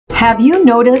Have you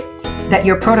noticed that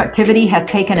your productivity has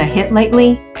taken a hit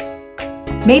lately?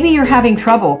 Maybe you're having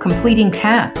trouble completing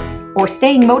tasks or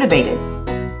staying motivated.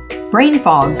 Brain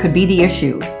fog could be the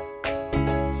issue.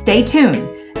 Stay tuned.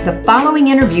 The following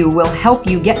interview will help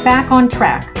you get back on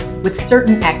track with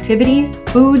certain activities,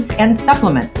 foods, and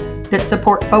supplements that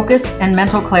support focus and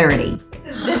mental clarity.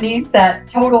 This is Denise at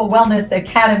Total Wellness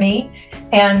Academy,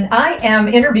 and I am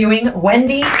interviewing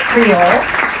Wendy Creel.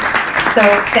 So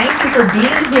thank you for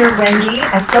being here, Wendy.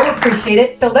 I so appreciate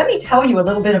it. So let me tell you a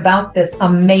little bit about this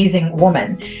amazing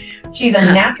woman. She's a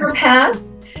naturopath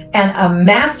and a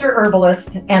master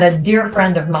herbalist and a dear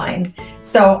friend of mine.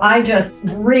 So I just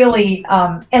really,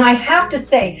 and I have to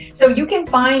say, so you can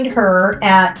find her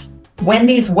at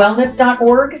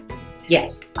wendyswellness.org.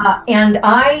 Yes. And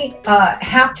I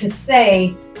have to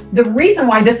say, the reason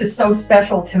why this is so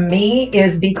special to me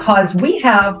is because we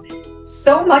have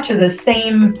so much of the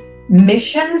same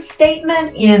mission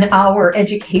statement in our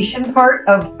education part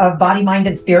of body, mind,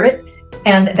 and spirit.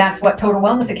 And that's what Total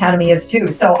Wellness Academy is too.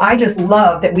 So I just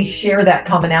love that we share that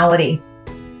commonality.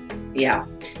 Yeah.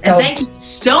 And thank you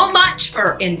so much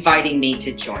for inviting me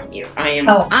to join you. I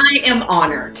am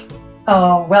honored.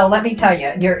 Oh, well, let me tell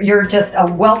you, you're just a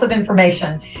wealth of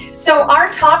information. So our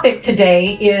topic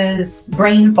today is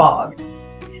brain fog.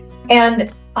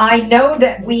 And I know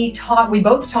that we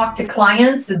both talk to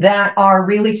clients that are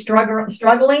really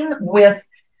struggling with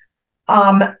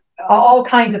all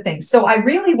kinds of things. So I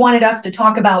really wanted us to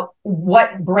talk about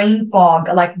what brain fog,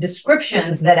 like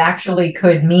descriptions that actually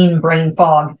could mean brain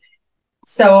fog.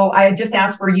 So I just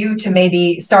asked for you to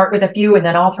maybe start with a few, and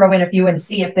then I'll throw in a few and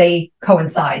see if they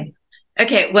coincide.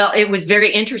 Okay, well, it was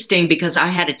very interesting because I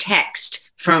had a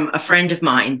text from a friend of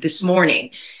mine this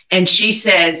morning, and she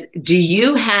says, "Do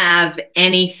you have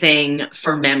anything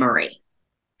for memory?"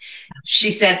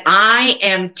 She said, "I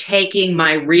am taking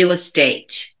my real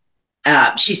estate."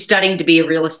 She's studying to be a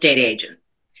real estate agent.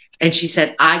 And she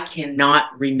said, "I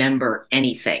cannot remember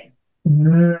anything."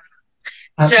 Mm-hmm.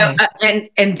 Okay. So,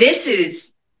 and this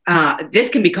is, this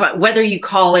can be called, whether you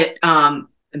call it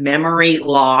memory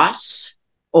loss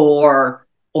or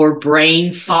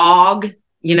brain fog,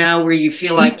 you know, where you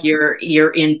feel like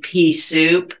you're in pea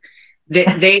soup.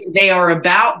 They are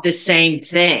about the same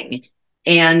thing.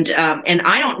 And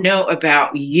I don't know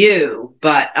about you,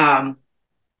 but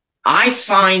I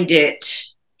find it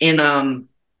in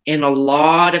a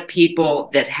lot of people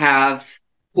that have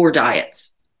poor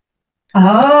diets.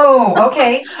 Oh,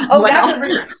 okay. Oh,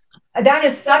 well, that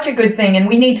is such a good thing. And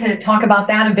we need to talk about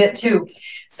that a bit too.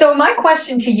 So my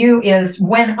question to you is,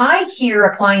 when I hear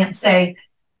a client say,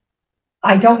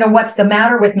 "I don't know what's the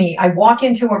matter with me. I walk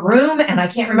into a room and I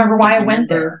can't remember why I went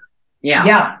there."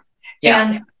 Yeah.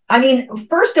 And I mean,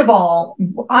 first of all,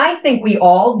 I think we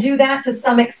all do that to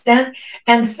some extent.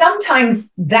 And sometimes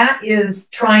that is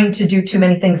trying to do too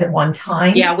many things at one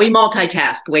time. Yeah, we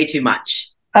multitask way too much.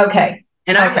 Okay.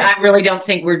 And I really don't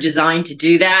think we're designed to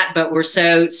do that, but we're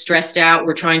so stressed out.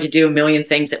 We're trying to do a million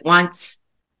things at once.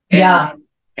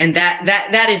 And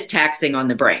that is taxing on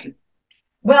the brain.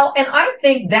 Well, and I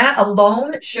think that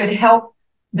alone should help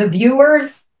the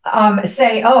viewers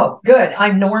say, "Oh, good,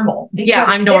 I'm normal." Yeah,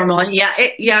 I'm normal.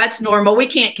 It's normal. We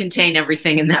can't contain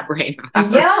everything in that brain.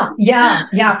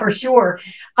 Yeah, for sure.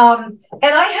 And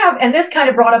this kind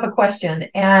of brought up a question.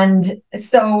 And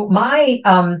so my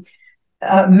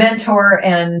mentor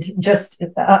and just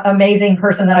amazing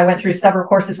person that I went through several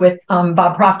courses with,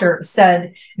 Bob Proctor,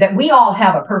 said that we all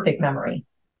have a perfect memory.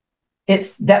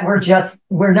 It's that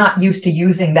we're not used to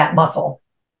using that muscle.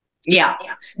 Yeah.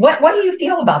 What do you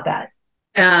feel about that?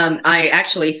 I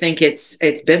actually think it's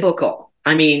biblical.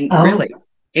 I mean, really,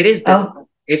 it is biblical.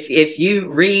 If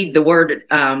you read the word,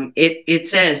 it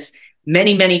says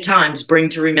many, many times, bring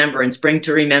to remembrance,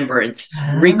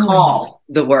 recall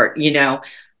the word, you know.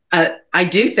 I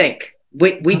do think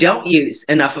we don't use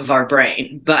enough of our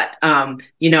brain, but,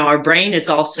 you know, our brain is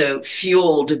also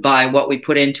fueled by what we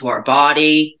put into our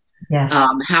body,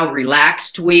 how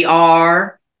relaxed we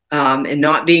are, and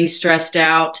not being stressed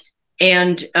out.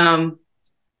 And,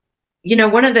 you know,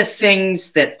 one of the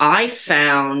things that I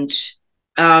found,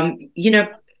 you know,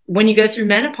 when you go through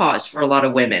menopause for a lot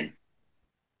of women,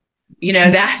 you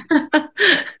know,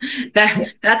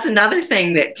 that's another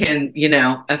thing that can, you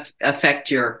know,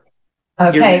 affect your.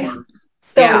 Okay.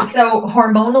 So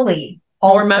hormonally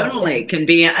can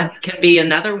be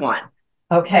another one.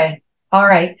 Okay. All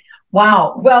right.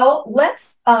 Wow. Well,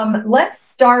 let's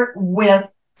start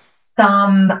with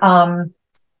some,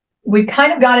 we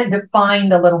kind of got it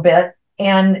defined a little bit.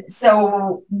 And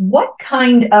so what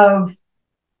kind of,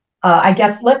 I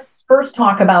guess let's first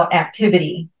talk about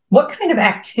activity. What kind of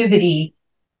activity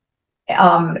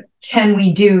can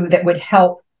we do that would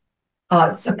help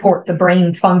support the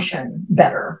brain function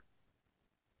better?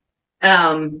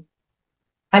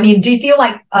 I mean, do you feel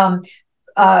like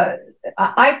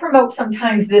I promote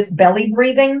sometimes this belly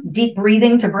breathing, deep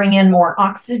breathing to bring in more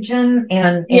oxygen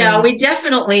and yeah, we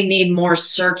definitely need more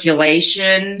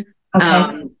circulation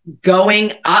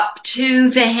going up to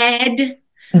the head.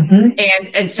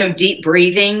 And so deep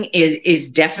breathing is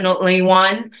definitely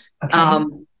one.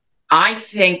 I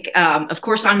think, of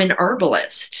course, I'm an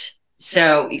herbalist.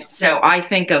 So I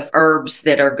think of herbs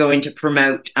that are going to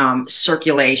promote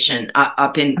circulation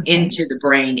up into the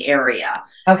brain area.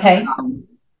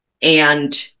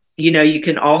 And, you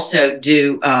can also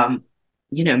do,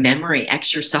 memory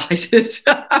exercises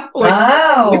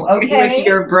with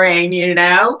your brain,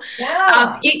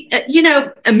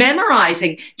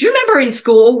 memorizing. Do you remember in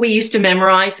school, we used to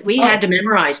memorize, we had to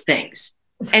memorize things.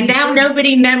 And now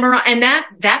nobody memorize, and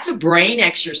that's a brain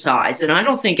exercise. And I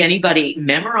don't think anybody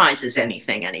memorizes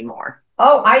anything anymore.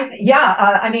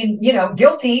 I mean,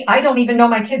 guilty. I don't even know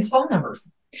my kids' phone numbers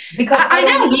because I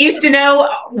know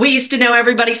we used to know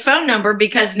everybody's phone number,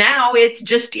 because now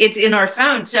it's in our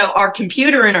phone. So our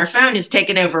computer in our phone has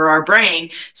taken over our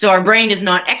brain. So our brain is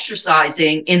not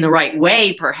exercising in the right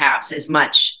way, perhaps as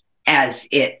much as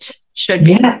it should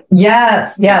be.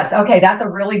 Yes. Okay. That's a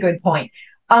really good point.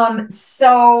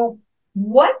 So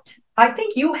I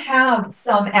think you have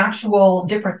some actual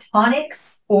different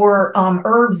tonics or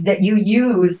herbs that you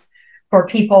use for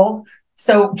people.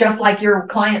 So just like your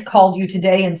client called you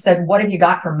today and said, what have you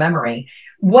got for memory?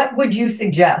 What would you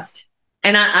suggest?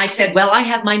 And I said, well, I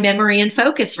have my memory and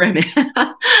focus remedy.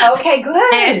 Okay,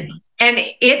 good. And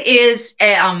it is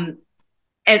a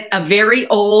very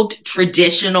old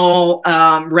traditional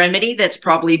remedy that's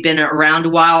probably been around a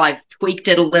while. I've tweaked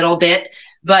it a little bit.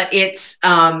 But it's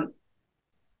a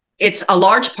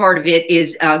large part of it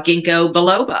is ginkgo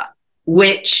biloba,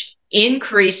 which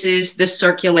increases the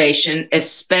circulation,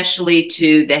 especially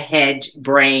to the head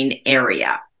brain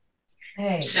area.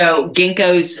 So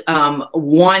ginkgo's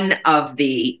one of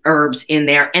the herbs in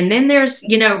there. And then there's,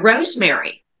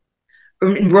 rosemary.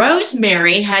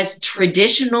 Rosemary has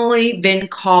traditionally been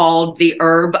called the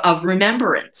herb of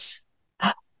remembrance.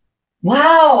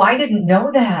 Wow, I didn't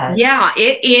know that. Yeah,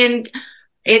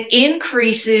 it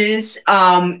increases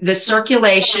the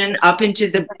circulation up into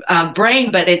the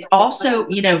brain, but it's also,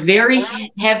 very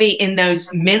heavy in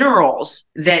those minerals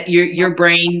that your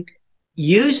brain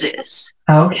uses.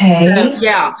 Okay. So,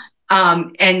 yeah.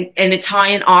 And it's high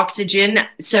in oxygen.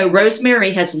 So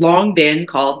rosemary has long been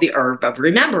called the herb of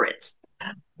remembrance.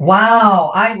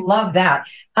 Wow, I love that.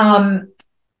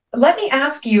 Let me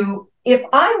ask you,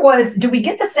 do we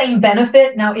get the same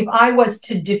benefit now if I was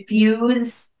to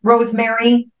diffuse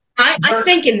rosemary? I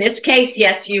think in this case,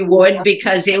 yes, you would,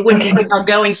 because it would be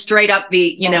going straight up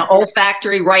the,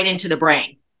 olfactory right into the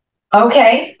brain.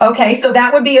 Okay. So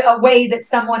that would be a way that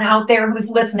someone out there who's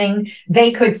listening,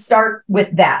 they could start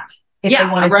with that.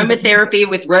 Aromatherapy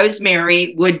with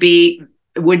rosemary would be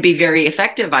very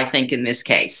effective, I think, in this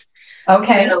case.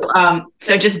 Okay.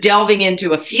 So just delving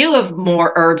into a few of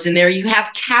more herbs in there, you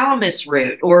have calamus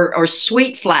root or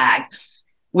sweet flag,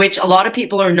 which a lot of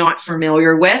people are not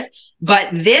familiar with. But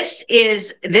this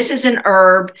is an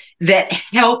herb that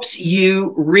helps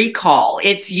you recall.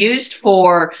 It's used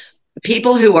for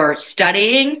people who are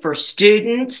studying, for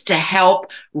students, to help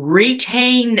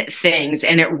retain things.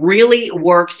 And it really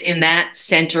works in that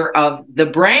center of the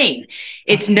brain.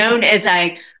 It's known as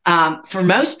for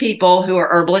most people who are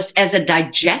herbalists, as a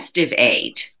digestive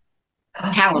aid.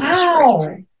 Calamus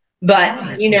root.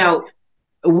 But,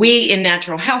 we in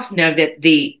natural health know that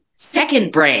the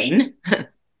second brain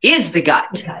is the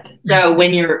gut. So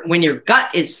when your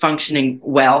gut is functioning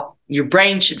well, your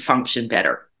brain should function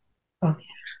better.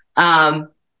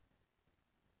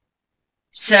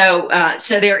 So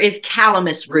there is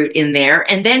calamus root in there,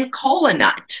 and then kola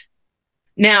nut.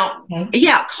 Now,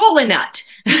 kola nut.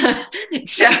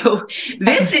 So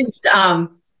this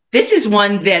is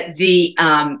one that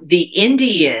the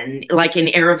Indian, like in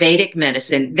Ayurvedic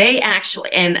medicine, they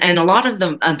actually, and a lot of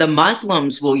the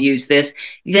Muslims will use this.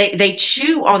 They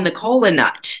chew on the kola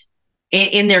nut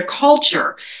in their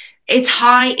culture. It's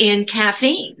high in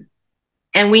caffeine,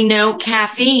 and we know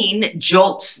caffeine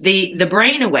jolts the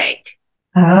brain awake.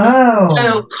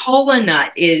 So kola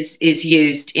nut is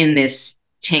used in this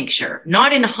tincture,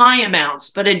 not in high amounts,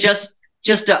 but just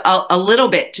a little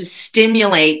bit to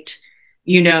stimulate,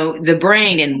 the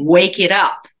brain and wake it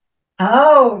up.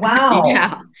 Oh, wow.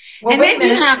 Yeah. Well, and then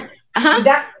you have,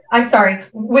 I'm sorry,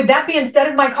 would that be instead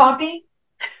of my coffee?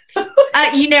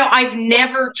 I've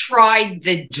never tried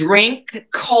the drink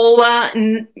cola,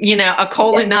 a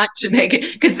cola nut to make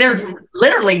it, because they're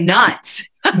literally nuts.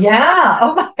 Yeah.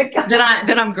 Oh my God.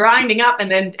 that I'm grinding up and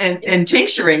then and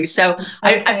tincturing. So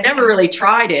I've never really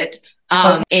tried it.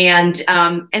 And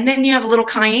then you have a little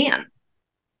cayenne.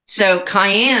 So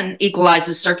cayenne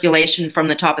equalizes circulation from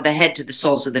the top of the head to the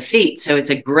soles of the feet. So it's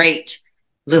a great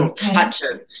little touch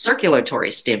of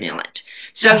circulatory stimulant.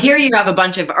 So here you have a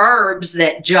bunch of herbs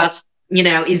that just,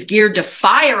 is geared to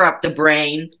fire up the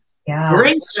brain,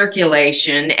 bring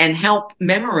circulation, and help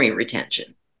memory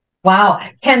retention. Wow.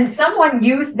 Can someone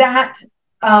use that,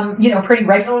 pretty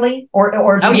regularly,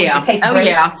 or do you take breaks?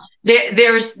 Yeah.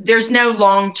 There's no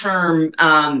long-term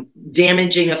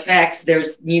damaging effects.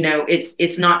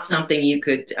 It's not something you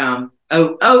could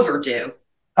overdo.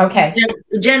 Okay.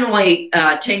 Generally,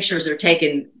 tinctures are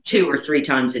taken 2 or 3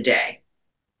 times a day.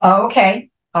 Oh, okay.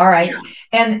 All right. Yeah.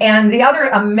 And the other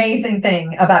amazing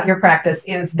thing about your practice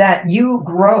is that you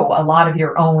grow a lot of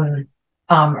your own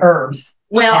herbs.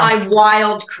 Well, I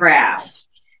wildcraft.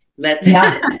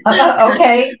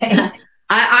 Okay.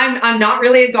 I'm not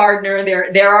really a gardener.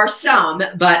 There are some,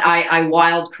 but I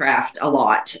wildcraft a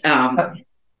lot.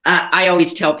 I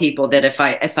always tell people that if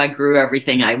I grew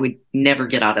everything, I would never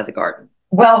get out of the garden.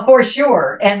 Well, for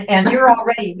sure. And you're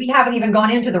already, we haven't even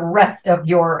gone into the rest of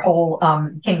your whole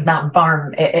Kings Mountain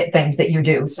Farm things that you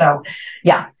do. So,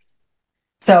 yeah.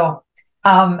 So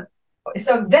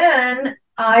then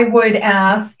I would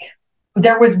ask,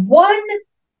 there was one,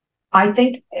 I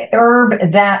think,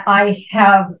 herb that I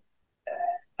have,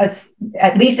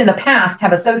 at least in the past,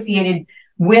 have associated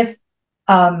with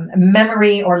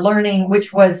memory or learning,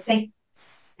 which was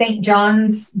St.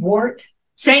 John's wort.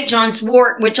 St. John's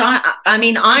wort, which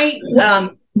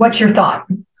what's your thought?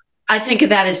 I think of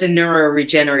that as a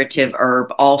neuroregenerative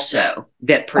herb also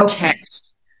that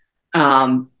protects,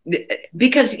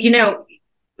 because,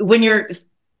 when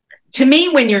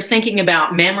you're thinking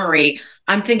about memory,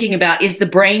 I'm thinking about, is the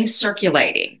brain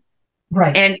circulating?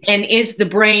 Right. And is the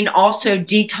brain also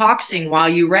detoxing while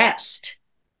you rest?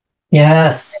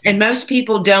 Yes. And most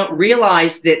people don't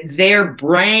realize that their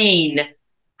brain,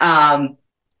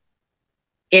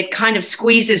 it kind of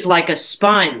squeezes like a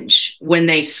sponge when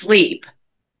they sleep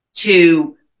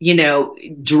to,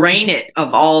 drain it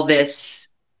of all this.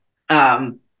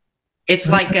 It's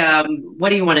like, what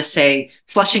do you want to say?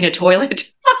 Flushing a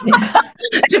toilet?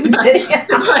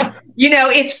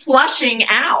 It's flushing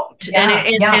out,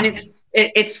 and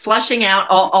it's flushing out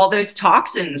all those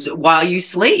toxins while you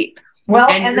sleep. Well,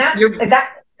 and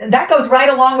that goes right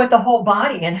along with the whole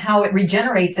body and how it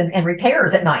regenerates and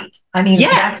repairs at night. I mean,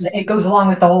 it goes along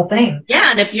with the whole thing.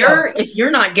 Yeah, and if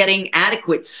you're not getting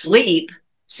adequate sleep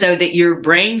so that your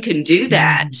brain can do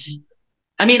that.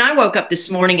 I mean, I woke up this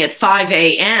morning at 5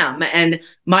 a.m. and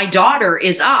my daughter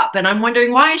is up, and I'm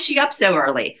wondering, why is she up so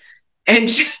early? And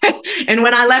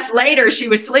when I left later, she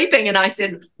was sleeping, and I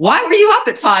said, why were you up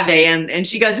at 5 a.m.? And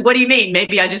she goes, what do you mean?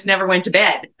 Maybe I just never went to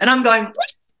bed. And I'm going,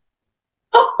 what?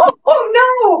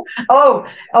 Oh no!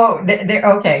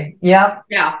 Okay. Yep.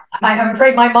 Yeah. I'm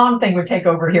afraid my mom thing would take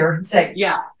over here and say,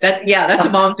 that's a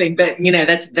mom thing, but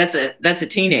that's a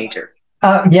teenager.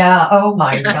 Yeah. Oh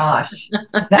my gosh,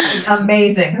 that's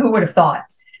amazing. Who would have thought?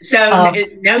 So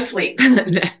no sleep.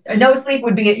 No sleep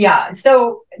would be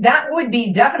So that would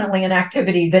be definitely an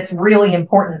activity that's really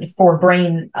important for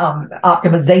brain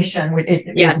optimization.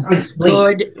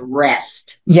 Good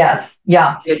rest. Yes.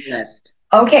 Yeah. Good rest.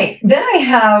 Okay, then I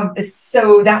have,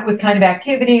 so that was kind of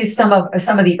activities, some of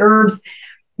the herbs.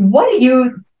 What do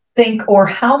you think, or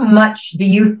how much do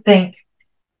you think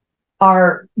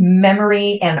our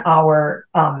memory and our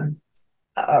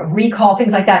recall,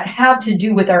 things like that, have to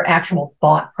do with our actual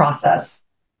thought process?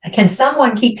 Can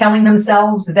someone keep telling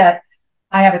themselves that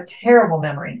I have a terrible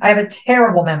memory? I have a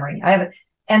terrible memory.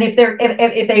 And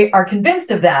if they are convinced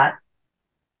of that.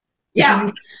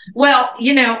 Yeah. Well,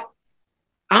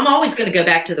 I'm always going to go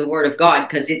back to the word of God,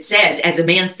 because it says, as a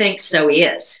man thinks, so he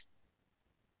is.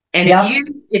 And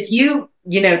if you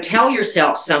tell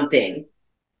yourself something,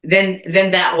 then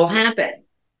that will happen.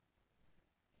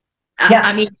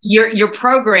 I mean, you're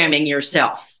programming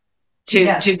yourself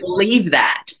to believe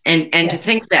that and to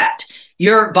think that.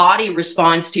 Your body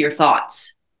responds to your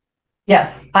thoughts.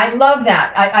 Yes, I love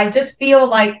that. I just feel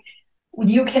like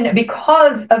you can,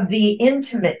 because of the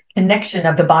intimate connection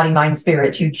of the body, mind,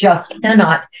 spirit, you just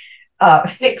cannot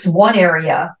fix one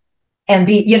area and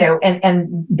be,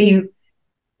 and be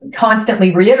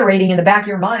constantly reiterating in the back of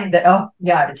your mind that, oh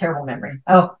yeah, I have a terrible memory.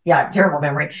 Oh yeah, I have a terrible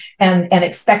memory, and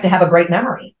expect to have a great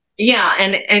memory. Yeah.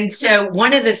 And so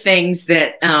one of the things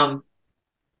that,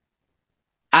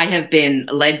 I have been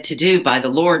led to do by the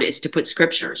Lord is to put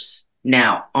scriptures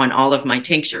now on all of my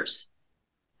tinctures,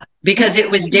 because it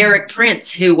was Derek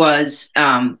Prince who was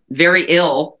very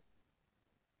ill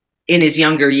in his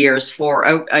younger years for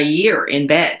a year in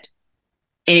bed.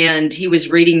 And he was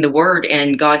reading the word,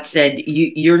 and God said,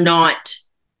 you're not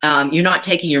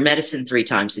taking your medicine 3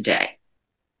 times a day.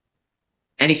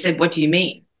 And he said, what do you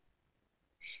mean?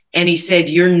 And he said,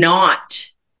 you're not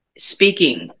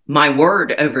speaking my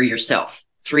word over yourself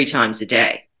 3 times a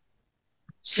day.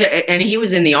 So, and he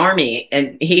was in the army,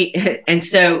 and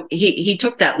so he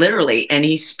took that literally, and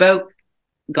he spoke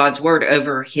God's word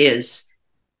over his,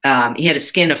 he had a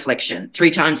skin affliction 3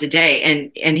 times a day,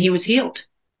 and he was healed.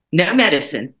 No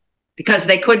medicine, because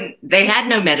they had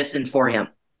no medicine for him.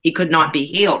 He could not be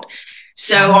healed.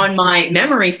 So on my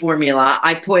memory formula,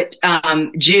 I put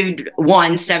Jude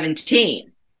 1:17,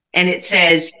 and it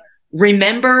says,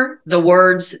 remember the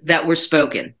words that were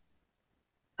spoken.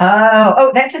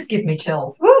 Oh, that just gives me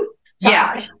chills. Woo,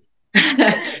 yeah.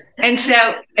 and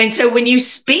so when you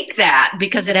speak that,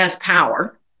 because it has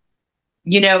power,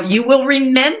 you will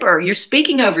remember. You're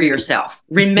speaking over yourself.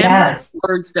 Remember the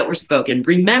words that were spoken.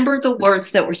 Remember the words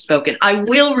that were spoken. I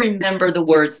will remember the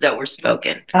words that were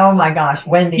spoken. Oh my gosh,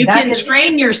 Wendy. You can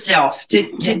train yourself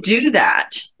to do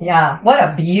that. Yeah. What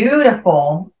a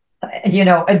beautiful,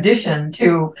 addition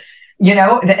to,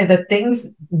 the things,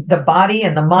 the body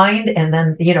and the mind, and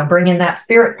then, bring in that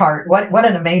spirit part. What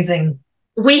an amazing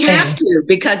We thing. have to,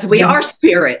 because we are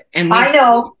spirit, and we've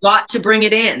got to bring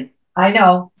it in. I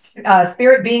know.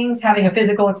 Spirit beings having a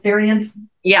physical experience.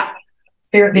 Yeah.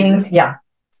 Spirit beings. Yeah.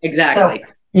 Exactly.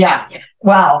 So, yeah.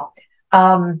 Wow.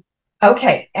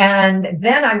 Okay. And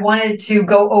then I wanted to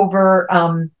go over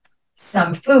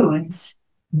some foods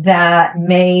that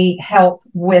may help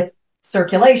with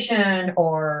circulation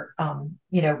or,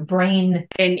 brain.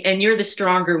 And you're the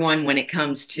stronger one when it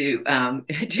comes to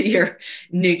your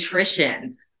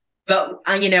nutrition. But,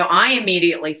 I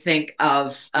immediately think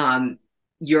of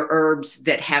your herbs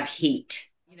that have heat,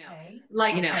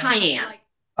 like cayenne.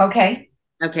 Okay.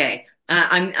 Okay.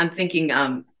 I'm thinking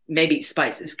maybe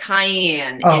spices,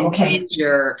 cayenne and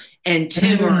ginger and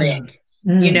turmeric.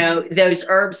 Those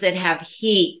herbs that have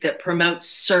heat, that promote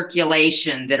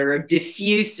circulation, that are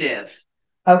diffusive.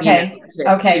 Okay.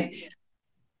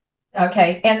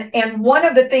 Okay. And one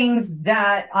of the things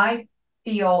that I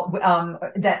feel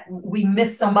that we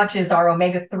miss so much is our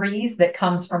omega-3s that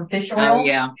comes from fish oil. Oh,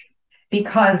 yeah.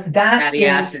 Because that fatty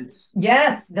acids.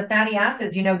 Yes, the fatty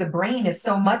acids. The brain is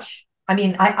so much. I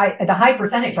mean, the high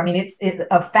percentage. I mean, it's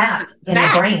a fat in the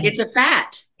brain. It's a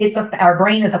fat. Our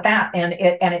brain is a fat, and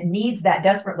it needs that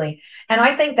desperately. And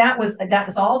I think that was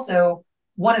also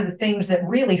one of the things that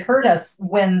really hurt us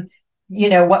when,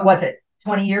 what was it,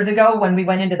 20 years ago when we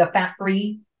went into the fat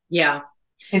free. Yeah.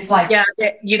 It's like,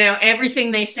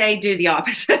 everything they say, do the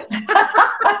opposite.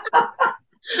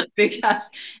 Because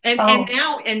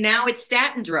now it's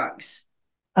statin drugs.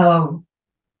 Oh,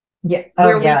 yeah.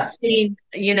 Where we've seen,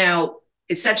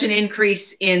 it's such an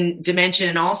increase in dementia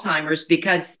and Alzheimer's,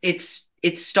 because it's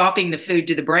stopping the food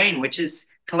to the brain, which is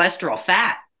cholesterol,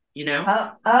 fat.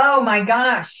 Oh my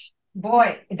gosh,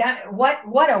 boy,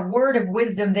 what a word of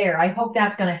wisdom there. I hope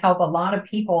that's going to help a lot of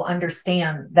people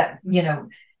understand that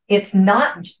it's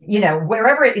not,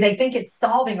 wherever they think it's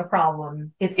solving a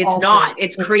problem, it's not.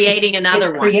 It's creating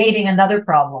another one. Creating another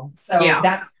problem. So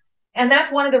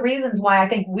that's one of the reasons why I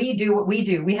think we do what we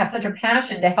do. We have such a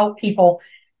passion to help people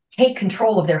take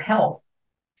control of their health.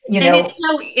 And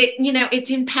it's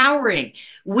empowering.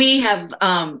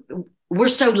 We're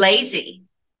so lazy.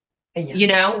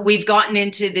 We've gotten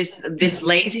into this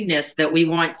laziness that we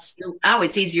want.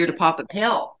 It's easier to pop a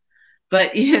pill,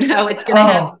 but it's going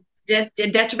to have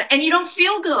detriment, and you don't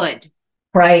feel good.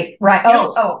 Right.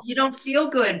 You don't feel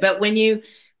good. But when you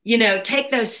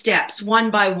take those steps one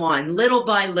by one, little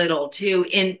by little,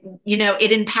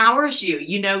 it empowers you.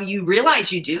 You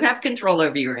realize you do have control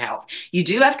over your health. You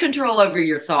do have control over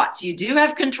your thoughts. You do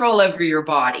have control over your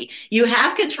body. You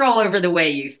have control over the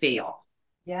way you feel.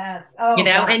 Yes.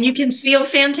 And you can feel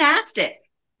fantastic.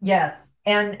 Yes.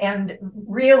 And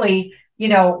really,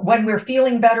 when we're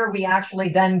feeling better, we actually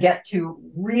then get to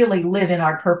really live in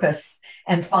our purpose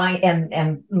and find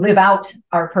and live out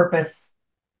our purpose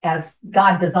as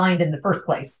God designed in the first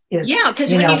place.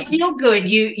 Because when you feel good,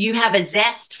 you have a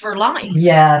zest for life.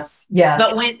 Yes.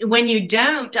 But when you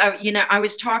don't, I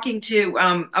was talking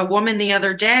to a woman the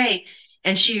other day,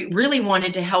 and she really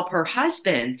wanted to help her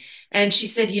husband. And she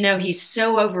said, he's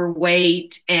so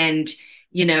overweight, and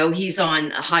he's on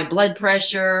high blood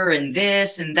pressure and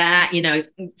this and that,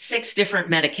 6 different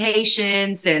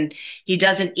medications, and he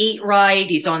doesn't eat right.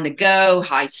 He's on the go,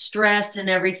 high stress and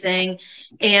everything.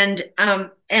 And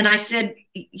I said,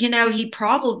 he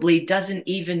probably doesn't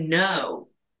even know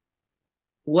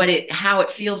how it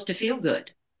feels to feel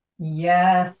good.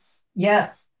 Yes.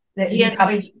 Yes. You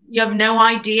have no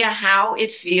idea how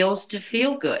it feels to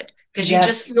feel good, because you Yes.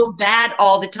 just feel bad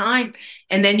all the time.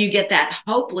 And then you get that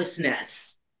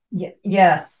hopelessness.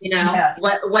 Yes. Yes.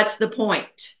 What's the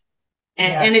point?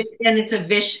 And it's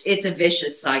a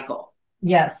vicious cycle.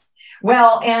 Yes.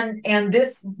 Well, and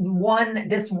this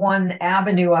one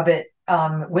avenue of it,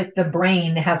 with the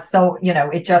brain has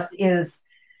it just is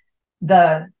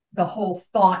the whole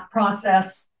thought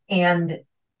process, and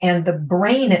the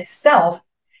brain itself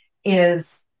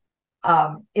is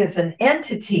an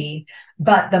entity,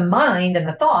 but the mind and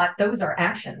the thought, those are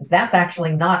actions. That's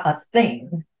actually not a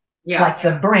thing. Yeah. Like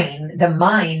the brain, the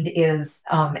mind is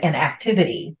an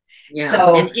activity. Yeah.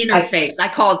 So an interface. I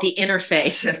call it the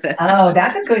interface. Oh,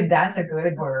 that's a good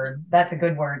word. That's a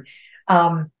good word.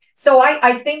 So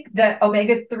I think that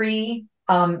omega-3,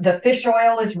 the fish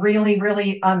oil is really,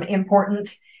 really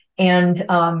important.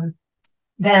 And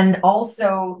then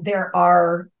also there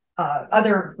are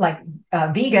other like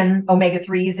vegan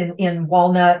omega-3s in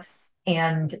walnuts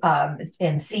and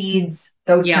seeds,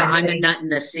 those kind of I'm things. a nut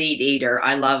and a seed eater.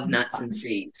 I love nuts and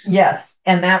seeds. Yes,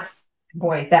 and that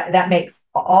makes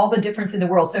all the difference in the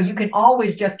world. So you can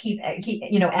always just keep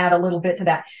add a little bit to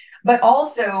that. But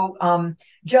also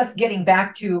just getting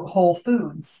back to whole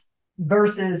foods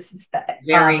versus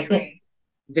very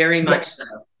much so.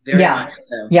 Very much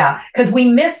so. Yeah, because we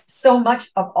miss so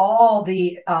much of all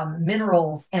the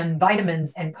minerals and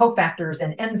vitamins and cofactors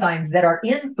and enzymes that are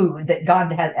in food that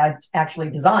God had actually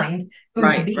designed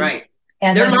food to be. Right.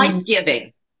 And they're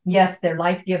life-giving. Yes, they're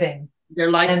life-giving.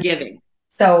 They're life-giving.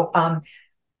 So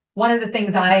one of the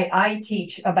things I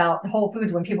teach about whole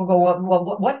foods, when people go,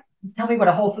 well, tell me what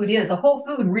a whole food is. A whole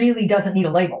food really doesn't need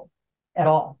a label at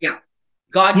all. Yeah.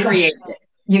 God created it.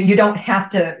 You don't have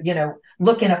to,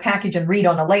 look in a package and read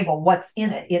on a label what's in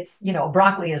it. It's,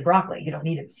 broccoli is broccoli. You don't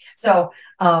need it. So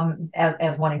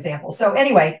as one example. So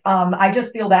anyway, I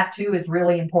just feel that too is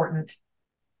really important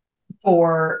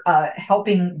for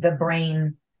helping the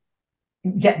brain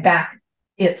get back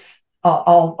its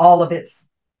all of its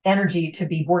energy to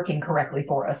be working correctly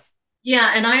for us.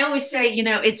 Yeah. And I always say,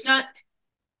 it's not,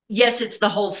 yes, it's the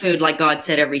whole food. Like God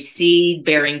said, every seed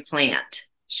bearing plant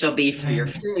shall be for your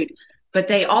food. But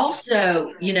they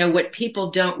also, what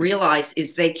people don't realize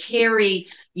is they carry,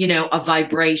 a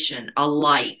vibration, a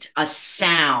light, a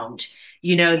sound,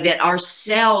 that our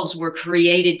cells were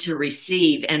created to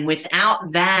receive. And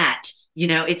without that,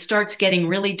 it starts getting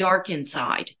really dark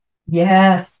inside.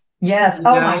 Yes. Yes.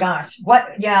 Oh my gosh.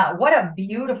 What a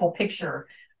beautiful picture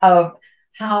of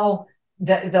how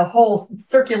the whole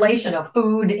circulation of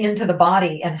food into the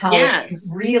body and how it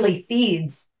really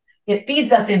feeds. It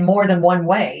feeds us in more than one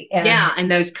way. And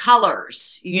those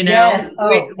colors, Yes.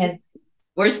 And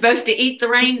we're supposed to eat the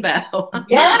rainbow.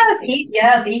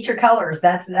 Eat your colors.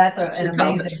 That's an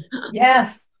amazing.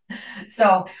 Yes.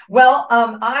 So, well,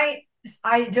 I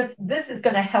just, this is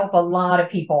going to help a lot of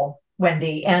people,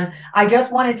 Wendy. And I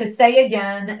just wanted to say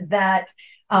again that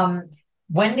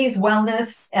Wendy's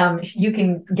Wellness, you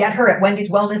can get her at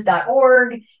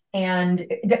wendyswellness.org.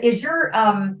 And is your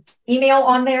email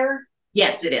on there?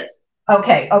 Yes, it is.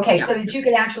 Okay. Yeah. So that you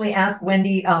could actually ask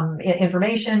Wendy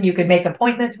information. You could make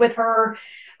appointments with her.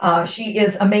 She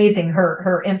is amazing,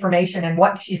 her information and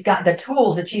what she's got, the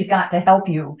tools that she's got to help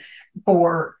you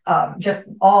for just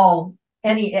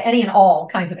any and all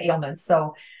kinds of ailments.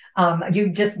 So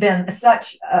you've just been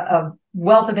such a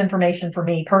wealth of information for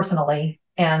me personally.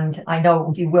 And I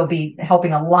know you will be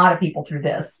helping a lot of people through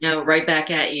this. No, right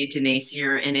back at you, Denise.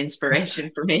 You're an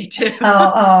inspiration for me too.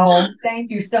 Oh,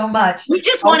 thank you so much. We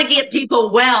just want to get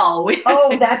people well.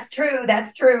 Oh, that's true.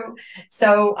 That's true.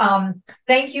 So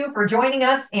thank you for joining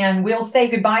us, and we'll say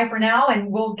goodbye for now, and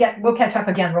we'll catch up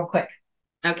again real quick.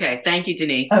 Okay. Thank you,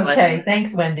 Denise. Okay.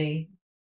 Thanks, Wendy.